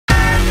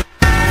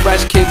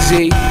Fresh Kid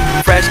Z,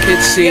 Fresh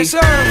Kid C, Yes, sir.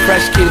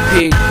 Fresh Kid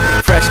P,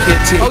 Fresh Kid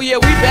T. Oh yeah,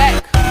 we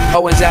back.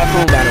 Oh, and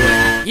Zafoon, by the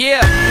way.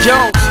 Yeah,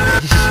 Jones.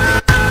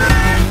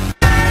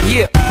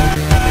 Yeah.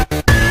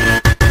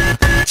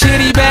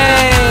 Chitty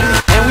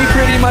Bang, and we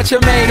pretty much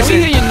amazing. Can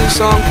we hear your new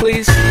song,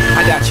 please?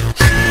 I got you.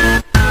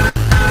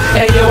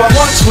 Hey yo, I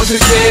once was a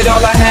kid,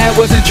 all I had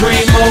was a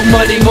dream. More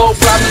money, more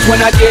problems, when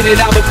I get it,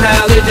 I'ma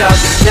pile it up.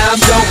 Now I'm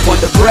dope on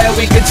the bread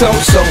we can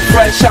toast, so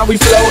fresh how we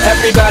flow,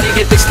 everybody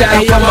get the style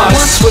from us. I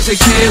once was a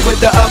kid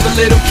with the other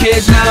little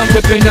kids, now I'm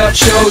whipping up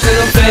shows and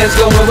the fans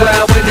going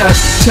wild with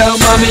us. Tell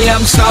mommy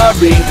I'm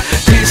sorry,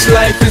 this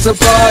life is a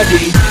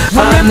party,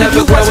 I'm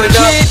never growing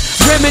up.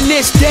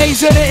 Reminisce days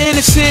of the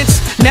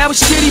innocence. Now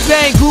it's Chitty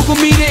Bang, Google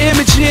me the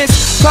images.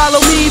 Follow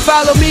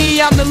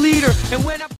me, I'm the leader. And when I